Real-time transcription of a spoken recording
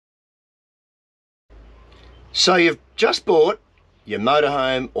So you've just bought your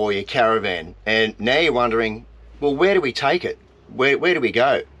motorhome or your caravan, and now you're wondering, well, where do we take it? Where do we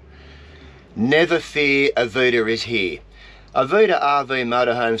go? Never fear, Avuta is here. Avuta RV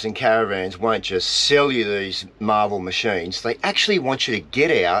motorhomes and caravans won't just sell you these marvel machines, they actually want you to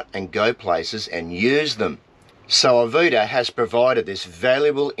get out and go places and use them. So Avuta has provided this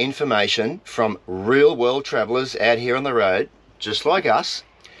valuable information from real world travellers out here on the road, just like us,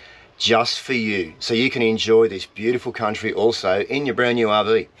 just for you, so you can enjoy this beautiful country also in your brand new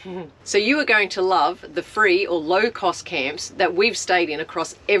RV. So you are going to love the free or low cost camps that we've stayed in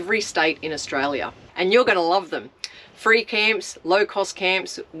across every state in Australia, and you're going to love them. Free camps, low cost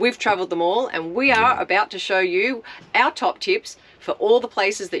camps, we've travelled them all, and we are about to show you our top tips for all the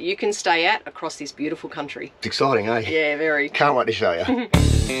places that you can stay at across this beautiful country. It's exciting, eh? Yeah, very. Can't wait to show you.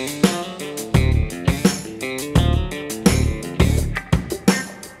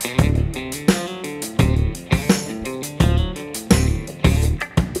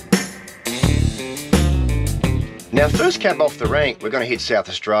 Now, first cab off the rank, we're going to hit South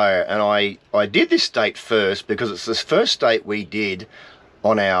Australia, and I did this state first because it's the first state we did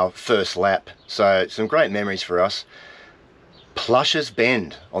on our first lap, so some great memories for us. Plushes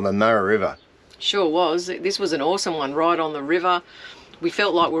Bend on the Murray River. Sure was. This was an awesome one, right on the river. We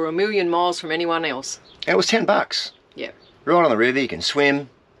felt like we were a million miles from anyone else. And it was $10. Yeah. Right on the river, you can swim.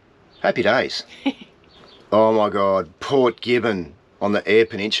 Happy days. Oh my God, Port Gibbon on the Eyre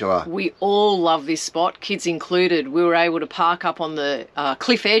Peninsula. We all love this spot, kids included. We were able to park up on the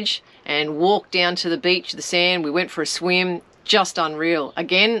cliff edge and walk down to the beach, the sand. We went for a swim. Just unreal.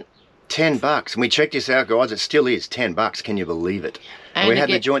 Again, $10. And we checked this out, guys. It still is $10. Can you believe it? And we had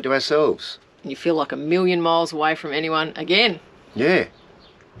the joint to ourselves. You feel like a million miles away from anyone again. Yeah.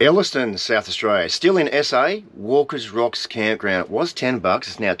 Elliston, South Australia, still in SA. Walker's Rocks Campground. It was $10.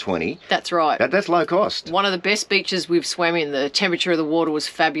 It's now 20. That's right. That's low cost. One of the best beaches we've swam in. The temperature of the water was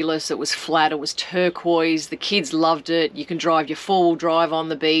fabulous. It was flat. It was turquoise. The kids loved it. You can drive your four-wheel drive on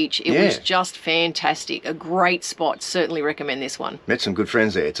the beach. It was just fantastic. A great spot. Certainly recommend this one. Met some good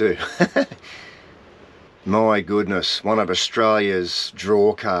friends there too. My goodness, one of Australia's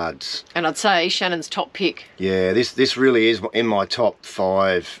draw cards. And I'd say Shannon's top pick. Yeah, this really is in my top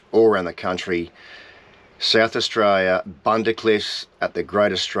 5 all around the country. South Australia, Bundercliffs at the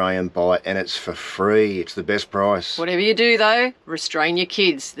Great Australian Bight, and it's for free. It's the best price. Whatever you do though, restrain your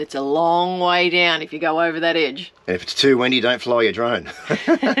kids. It's a long way down if you go over that edge. And if it's too windy, don't fly your drone.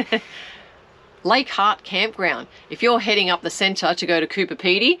 Lake Hart Campground. If you're heading up the centre to go to Cooper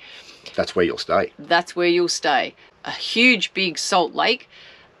Pedy, that's where you'll stay. That's where you'll stay. A huge big salt lake.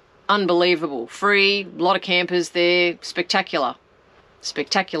 Unbelievable. Free, a lot of campers there. Spectacular.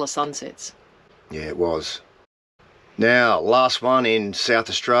 Spectacular sunsets. Yeah, it was. Now, last one in South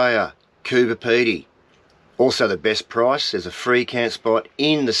Australia, Cooper Pedy. Also the best price. There's a free camp spot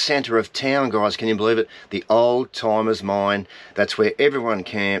in the centre of town, guys. Can you believe it? The Old Timers Mine. That's where everyone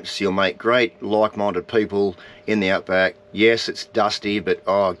camps. You'll make great like-minded people in the outback. Yes, it's dusty, but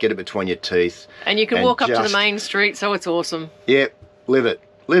oh, get it between your teeth. And you can walk up to the main street, so it's awesome. Yep, live it.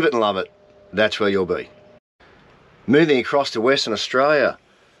 Live it and love it. That's where you'll be. Moving across to Western Australia.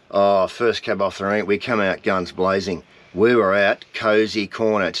 Oh, first cab off the rank, we come out guns blazing. We were at Cozy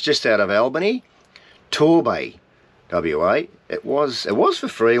Corner. It's just out of Albany. Torbay, WA. It was for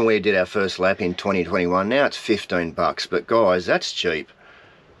free when we did our first lap in 2021. Now it's $15, but guys, that's cheap.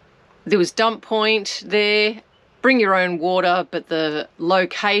 There was dump point there. Bring your own water, but the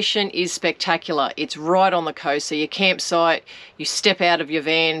location is spectacular. It's right on the coast, so your campsite, you step out of your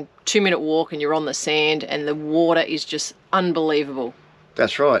van, 2-minute walk and you're on the sand, and the water is just unbelievable.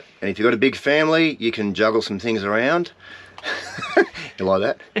 That's right. And if you've got a big family, you can juggle some things around. You like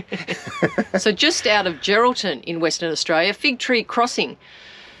that? So just out of Geraldton in Western Australia, Fig Tree Crossing.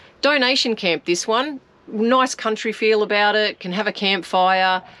 Donation camp, this one. Nice country feel about it. Can have a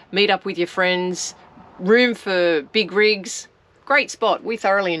campfire, meet up with your friends. Room for big rigs. Great spot. We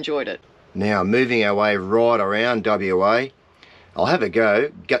thoroughly enjoyed it. Now, moving our way right around WA, I'll have a go.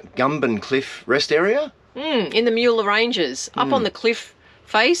 Gumban Cliff Rest Area? In the Mueller Ranges. Up on the cliff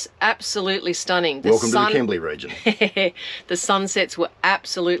face, absolutely stunning. Welcome to the Kimberley region. The sunsets were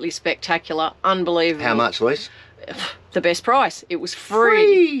absolutely spectacular, unbelievable. How much, Lise? The best price. It was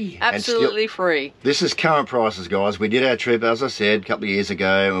free. Absolutely free. This is current prices, guys. We did our trip, as I said, a couple of years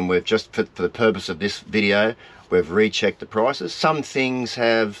ago, and we've just, for the purpose of this video, we've rechecked the prices. Some things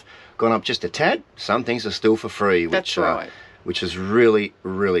have gone up just a tad. Some things are still for free. That's right. which is really,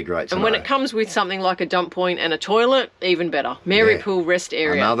 really great to And know. when it comes with something like a dump point and a toilet, even better. Mary Pool Rest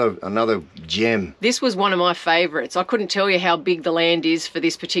Area. Another gem. This was one of my favourites. I couldn't tell you how big the land is for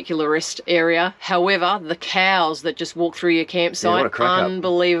this particular rest area. However, the cows that just walk through your campsite,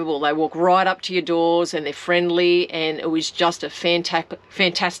 unbelievable. They walk right up to your doors and they're friendly, and it was just a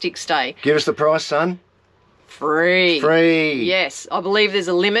fantastic stay. Give us the price, son. Free. Free. Yes, I believe there's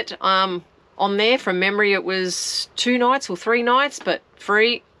a limit on there. From memory, it was 2 nights or 3 nights, but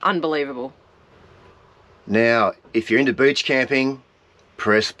free. Unbelievable. Now, if you're into beach camping,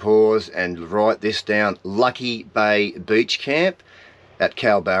 press pause and write this down. Lucky Bay Beach Camp at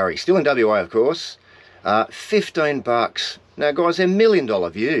Kalbarri. Still in WA, of course. $15. Now, guys, they're $1 million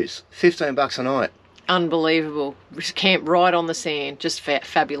views. $15 a night. Unbelievable. Camp right on the sand. Just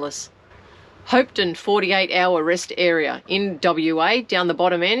fabulous. Hopetoun 48-hour rest area in WA, down the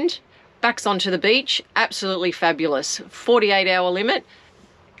bottom end. Backs onto the beach. Absolutely fabulous. 48-hour limit.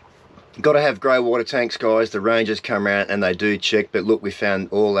 Got to have grey water tanks, guys. The rangers come around and they do check. But look, we found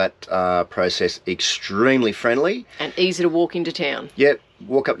all that process extremely friendly. And easy to walk into town. Yep,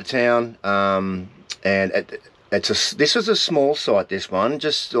 walk up to town. And this is a small site, this one.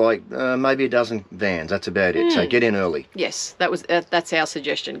 Just like maybe a dozen vans. That's about it. So get in early. Yes, that's our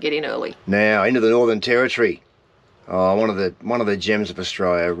suggestion. Get in early. Now, into the Northern Territory. Oh, one of the gems of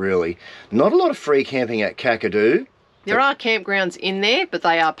Australia, really. Not a lot of free camping at Kakadu. There are campgrounds in there, but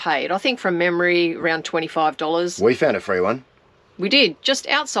they are paid. I think from memory, around $25. We found a free one. We did, just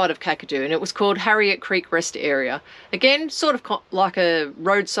outside of Kakadu, and it was called Harriet Creek Rest Area. Again, sort of like a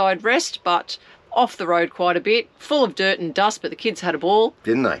roadside rest, but off the road quite a bit. Full of dirt and dust, but the kids had a ball.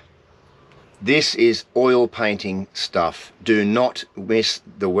 Didn't they? This is oil painting stuff. Do not miss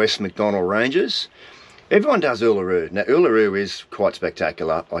the West Macdonald Ranges. Everyone does Uluru. Now, Uluru is quite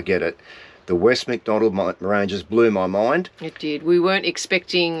spectacular. I get it. The West Macdonald Ranges blew my mind. It did. We weren't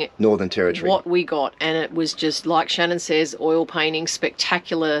expecting Northern Territory what we got, and it was just, like Shannon says, oil painting,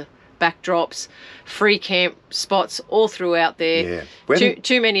 spectacular backdrops, free camp spots all throughout there. Yeah.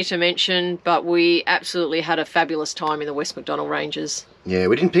 Too many to mention, but we absolutely had a fabulous time in the West Macdonald Ranges. Yeah,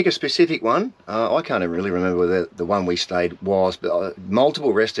 we didn't pick a specific one. I can't really remember where the one we stayed was, but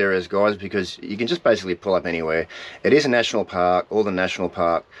multiple rest areas, guys, because you can just basically pull up anywhere. It is a national park. All the national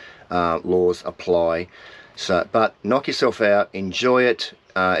park laws apply. So, but knock yourself out, enjoy it.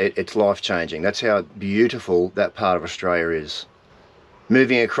 It's life-changing. That's how beautiful that part of Australia is.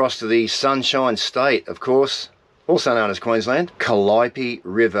 Moving across to the Sunshine State, of course, also known as Queensland, Calliope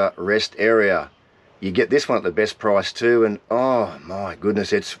River Rest Area. You get this one at the best price too, and oh my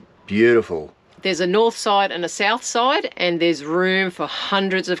goodness, it's beautiful. There's a north side and a south side, and there's room for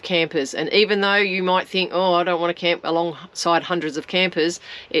hundreds of campers. And even though you might think, oh, I don't want to camp alongside hundreds of campers,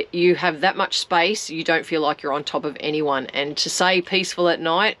 you have that much space, you don't feel like you're on top of anyone. And to say peaceful at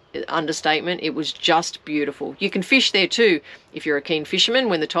night, understatement, it was just beautiful. You can fish there too, if you're a keen fisherman,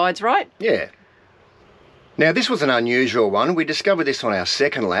 when the tide's right. Yeah. Now, this was an unusual one. We discovered this on our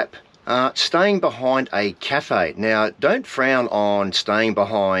second lap. Staying behind a cafe. Now, don't frown on staying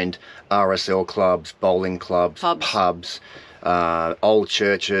behind RSL clubs, bowling clubs, pubs, old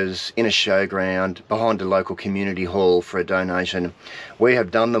churches, in a showground, behind a local community hall for a donation. We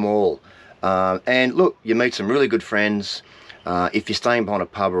have done them all. And look, you meet some really good friends. If you're staying behind a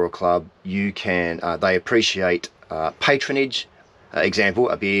pub or a club, you can, they appreciate patronage, example,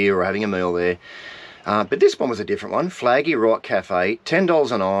 a beer or having a meal there. But this one was a different one. Flaggy Rock Cafe,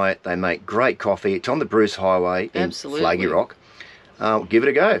 $10 a night. They make great coffee. It's on the Bruce Highway in Flaggy Rock. Give it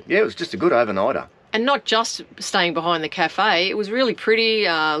a go. Yeah, it was just a good overnighter. And not just staying behind the cafe. It was really pretty,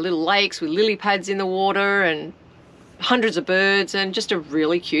 little lakes with lily pads in the water and hundreds of birds, and just a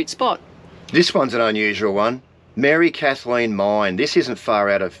really cute spot. This one's an unusual one. Mary Kathleen Mine. This isn't far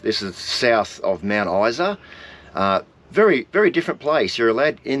out of, this is south of Mount Isa. Very, very different place. You're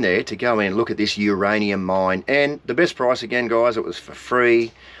allowed in there to go in and look at this uranium mine. And the best price, again, guys, it was for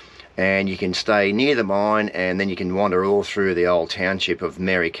free. And you can stay near the mine, and then you can wander all through the old township of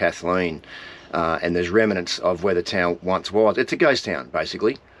Mary Kathleen. And there's remnants of where the town once was. It's a ghost town,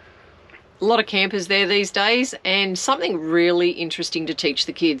 basically. A lot of campers there these days, and something really interesting to teach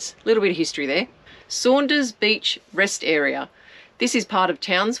the kids. A little bit of history there. Saunders Beach Rest Area. This is part of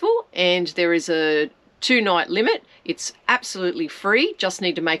Townsville, and there is a 2-night limit. It's absolutely free. Just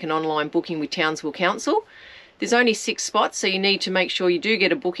need to make an online booking with Townsville Council. There's only 6 spots, so you need to make sure you do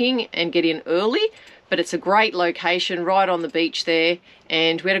get a booking and get in early. But it's a great location right on the beach there,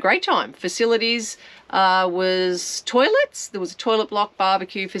 and we had a great time. Facilities was toilets. There was a toilet block,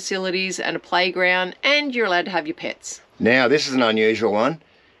 barbecue facilities, and a playground, and you're allowed to have your pets. Now, this is an unusual one.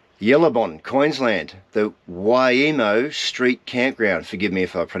 Yellowbon, Queensland, the Waimo Street Campground. Forgive me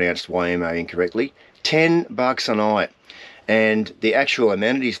if I pronounced Waimo incorrectly. $10 a night. And the actual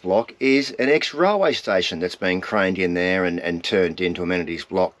amenities block is an ex-railway station that's been craned in there and turned into amenities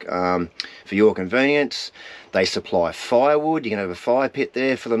block for your convenience. They supply firewood. You can have a fire pit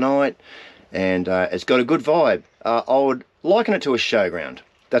there for the night. And it's got a good vibe. I would liken it to a showground.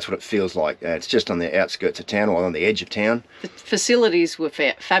 That's what it feels like. It's just on the outskirts of town or on the edge of town. The facilities were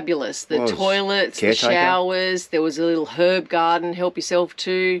fabulous. The toilets, caretaker, the showers, there was a little herb garden, help yourself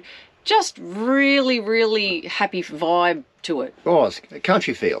to. Just really, really happy vibe to it. Oh, it's a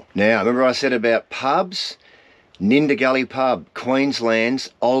country feel. Now, remember I said about pubs? Nindagully Pub,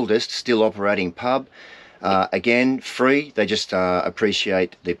 Queensland's oldest still operating pub. Again, free. They just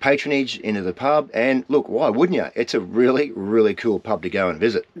appreciate the patronage into the pub. And look, why wouldn't you? It's a really, really cool pub to go and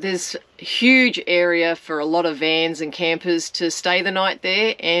visit. There's a huge area for a lot of vans and campers to stay the night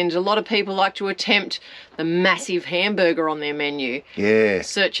there. And a lot of people like to attempt the massive hamburger on their menu. Yeah.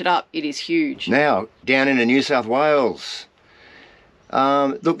 Search it up. It is huge. Now, down into New South Wales.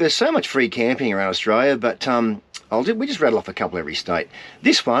 Look, there's so much free camping around Australia, but we just rattle off a couple every state.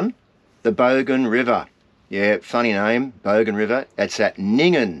 This one, the Bogan River. Yeah, funny name, Bogan River. It's at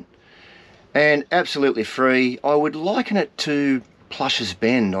Ningen. And absolutely free. I would liken it to Plushes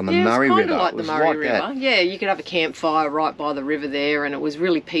Bend on the Murray River. Yeah, it's kind of like the Murray River. Yeah, you could have a campfire right by the river there, and it was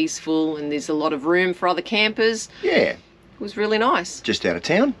really peaceful, and there's a lot of room for other campers. Yeah. It was really nice. Just out of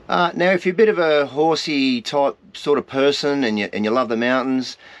town. Now, if you're a bit of a horsey type sort of person and you love the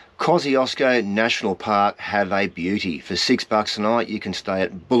mountains, Kosciuszko National Park have a beauty. For $6 a night, you can stay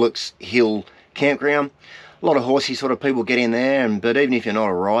at Bullocks Hill Campground. A lot of horsey sort of people get in there, but even if you're not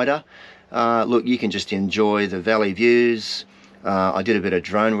a rider, look, you can just enjoy the valley views. I did a bit of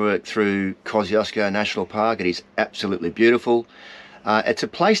drone work through Kosciuszko National Park. It is absolutely beautiful. It's a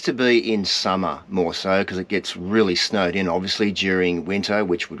place to be in summer more so, because it gets really snowed in obviously during winter,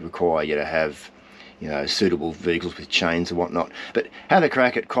 which would require you to have, you know, suitable vehicles with chains and whatnot. But have a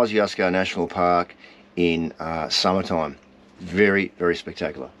crack at Kosciuszko National Park in summertime. Very, very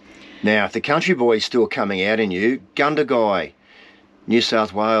spectacular. Now, if the country boy's still coming out in you, Gundagai, New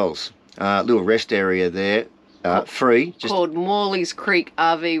South Wales, little rest area there, free. Called Morley's Creek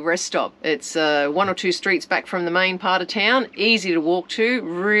RV Rest Stop. It's 1 or 2 streets back from the main part of town, easy to walk to,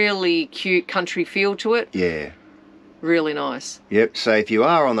 really cute country feel to it. Yeah. Really nice. Yep, so if you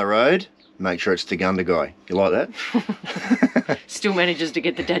are on the road, make sure it's to Gundagai. You like that? Still manages to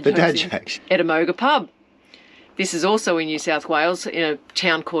get the dad jokes. The dad jokes. Edamoga Pub. This is also in New South Wales, in a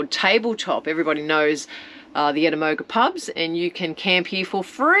town called Tabletop. Everybody knows the Edamoga pubs, and you can camp here for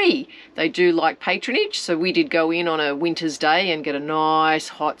free. They do like patronage, so we did go in on a winter's day and get a nice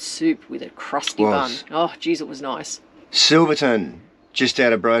hot soup with a crusty bun. Oh, geez, it was nice. Silverton, just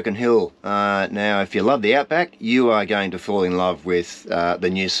out of Broken Hill. Now, if you love the Outback, you are going to fall in love with the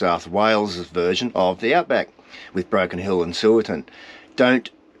New South Wales version of the Outback with Broken Hill and Silverton. Don't,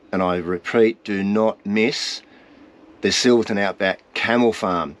 and I repeat, do not miss the Silverton Outback Camel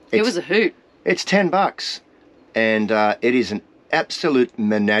Farm. It was a hoot. It's $10, and it is an absolute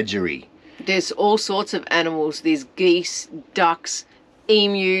menagerie. There's all sorts of animals. There's geese, ducks,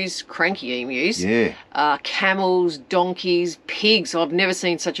 emus, cranky emus, camels, donkeys, pigs. I've never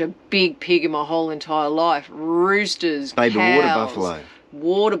seen such a big pig in my whole entire life. Roosters, baby cows,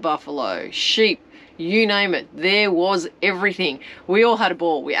 water buffalo, sheep. You name it, there was everything. We all had a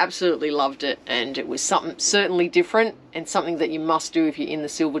ball. We absolutely loved it, and it was something certainly different and something that you must do if you're in the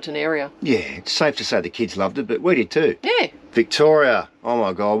Silverton area. Yeah, it's safe to say the kids loved it, but we did too. Yeah. Victoria, oh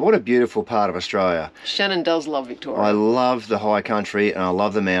my God, what a beautiful part of Australia. Shannon does love Victoria. I love the high country and I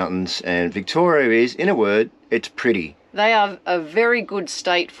love the mountains, and Victoria is, in a word, it's pretty. They are a very good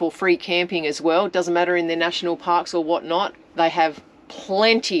state for free camping as well. It doesn't matter in their national parks or whatnot. They have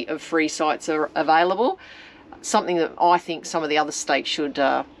plenty of free sites are available, something that I think some of the other states should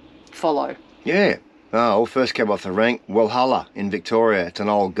follow. Yeah. Well, first came off the rank, Walhalla in Victoria. It's an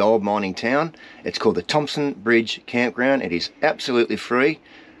old gold mining town. It's called the Thompson Bridge Campground. It is absolutely free.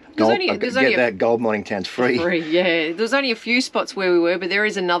 That gold mining town's free. Yeah. There's only a few spots where we were, but there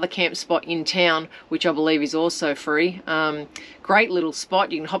is another camp spot in town, which I believe is also free. Great little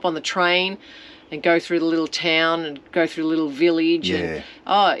spot. You can hop on the train and go through the little town and go through the little village. Yeah.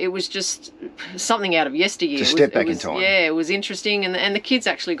 And, it was just something out of yesteryear. It's a step back in time. Yeah, it was interesting. And the kids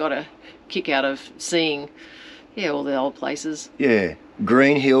actually got a kick out of seeing, all the old places. Yeah.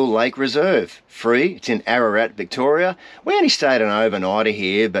 Green Hill Lake Reserve, free. It's in Ararat, Victoria. We only stayed an overnighter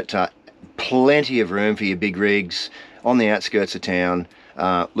here, but plenty of room for your big rigs on the outskirts of town.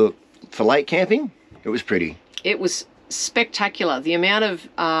 Look, for lake camping, it was pretty. It was spectacular. The amount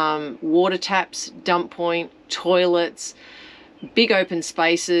of water taps, dump point, toilets, big open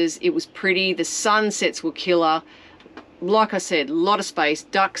spaces. It was pretty. The sunsets were killer. Like I said, a lot of space,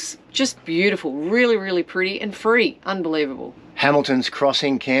 ducks, just beautiful, really, really pretty and free. Unbelievable. Hamilton's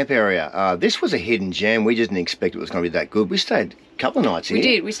Crossing camp area. This was a hidden gem. We didn't expect it was going to be that good. We stayed a couple of nights here. We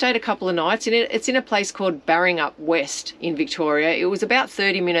did. We stayed a couple of nights in it. It's in a place called Barringup West in Victoria. It was about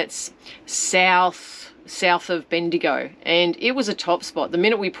 30 minutes south of Bendigo, and it was a top spot. The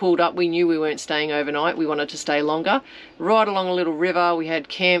minute we pulled up, we knew we weren't staying overnight. We wanted to stay longer. Right along a little river, we had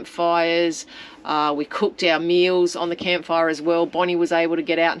campfires. We cooked our meals on the campfire as well. Bonnie was able to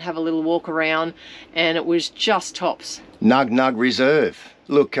get out and have a little walk around, and it was just tops. Nug Nug Reserve.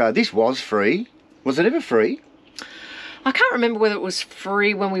 Look, this was free. Was it ever free? I can't remember whether it was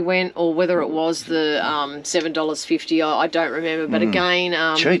free when we went or whether it was the $7.50. I don't remember. But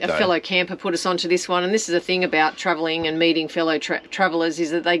again, cheap, a fellow camper put us onto this one. And this is the thing about travelling and meeting fellow travellers,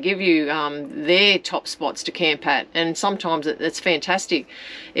 is that they give you their top spots to camp at. And sometimes it's fantastic.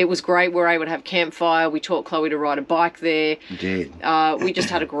 It was great. We were able to have campfire. We taught Chloe to ride a bike there. We did. We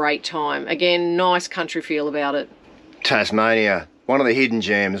just had a great time. Again, nice country feel about it. Tasmania. One of the hidden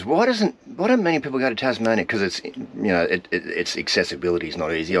gems. Why don't many people go to Tasmania? Because it's, you know, its accessibility is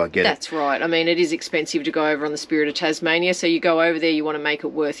not easy. I get it. That's right. I mean, it is expensive to go over on the Spirit of Tasmania, so you go over there, you want to make it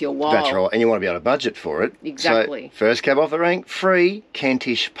worth your while. That's right, and you want to be able to budget for it. Exactly. So, first cab off the rank, free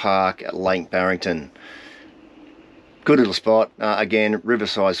Kentish Park at Lake Barrington. Good little spot. Again,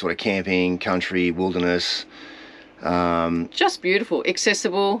 riverside sort of camping, country, wilderness. Just beautiful,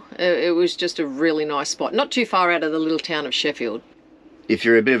 accessible. It was just a really nice spot. Not too far out of the little town of Sheffield. If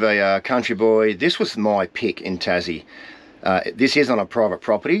you're a bit of a country boy, this was my pick in Tassie. This is on a private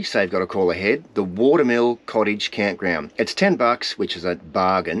property, so you've got to call ahead. The Watermill Cottage Campground. It's $10, which is a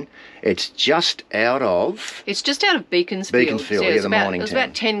bargain. It's just out of... It's just out of Beaconsfield. Beaconsfield, yeah, the mining town. It's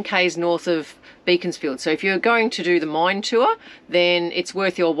about 10 k's north of Beaconsfield. So if you're going to do the mine tour, then it's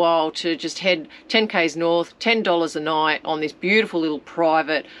worth your while to just head 10 k's north, $10 a night on this beautiful little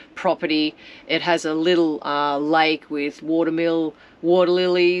private property. It has a little lake with watermill, water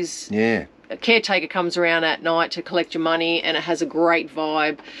lilies. Yeah. A caretaker comes around at night to collect your money, and it has a great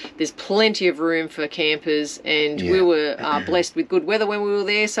vibe. There's plenty of room for campers, and we were blessed with good weather when we were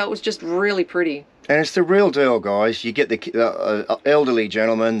there, so it was just really pretty. And it's the real deal, guys. You get the elderly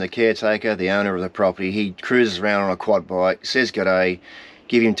gentleman, the caretaker, the owner of the property. He cruises around on a quad bike, says g'day,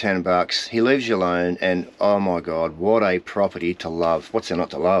 give him $10. He leaves you alone, and oh my God, what a property to love. What's there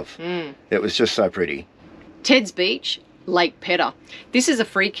not to love? It was just so pretty. Ted's Beach, Lake Pedder. This is a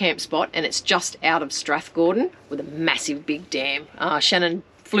free camp spot, and it's just out of Strathgordon with a massive big dam. Shannon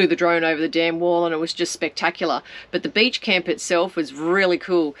flew the drone over the dam wall, and it was just spectacular. But the beach camp itself was really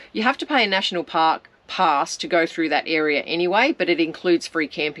cool. You have to pay a national park pass to go through that area anyway, but it includes free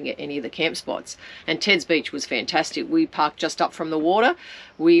camping at any of the camp spots. And Ted's Beach was fantastic. We parked just up from the water.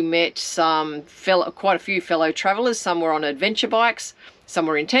 We met quite a few fellow travellers. Some were on adventure bikes, some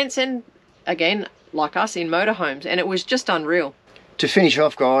were in tents, and again, like us, in motorhomes, and it was just unreal. To finish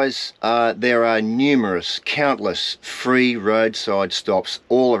off, guys, there are countless free roadside stops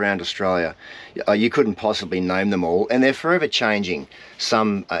all around Australia. You couldn't possibly name them all, and they're forever changing.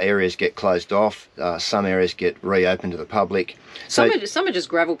 Some areas get closed off, some areas get reopened to the public. Some are just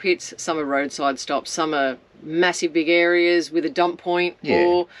gravel pits, some are roadside stops, some are massive big areas with a dump point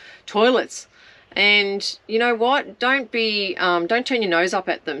or toilets. And you know what? Don't turn your nose up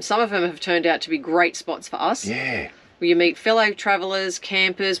at them. Some of them have turned out to be great spots for us. Yeah. Where you meet fellow travellers,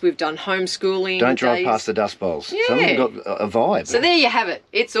 campers. We've done homeschooling. Don't drive past the Dust Bowls. Yeah. Some of them got a vibe. So there you have it.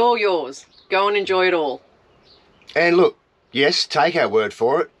 It's all yours. Go and enjoy it all. And look, yes, take our word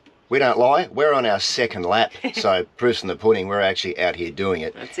for it. We don't lie. We're on our second lap. So proof's in the pudding. We're actually out here doing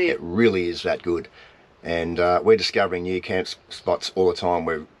it. That's it. It really is that good. And we're discovering new camp spots all the time.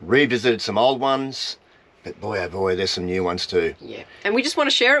 We've revisited some old ones, but boy, oh boy, there's some new ones too. Yeah, and we just want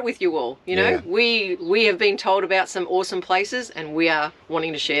to share it with you all. You know, we have been told about some awesome places, and we are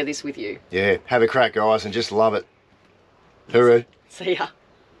wanting to share this with you. Yeah, have a crack, guys, and just love it. Hooroo. See ya.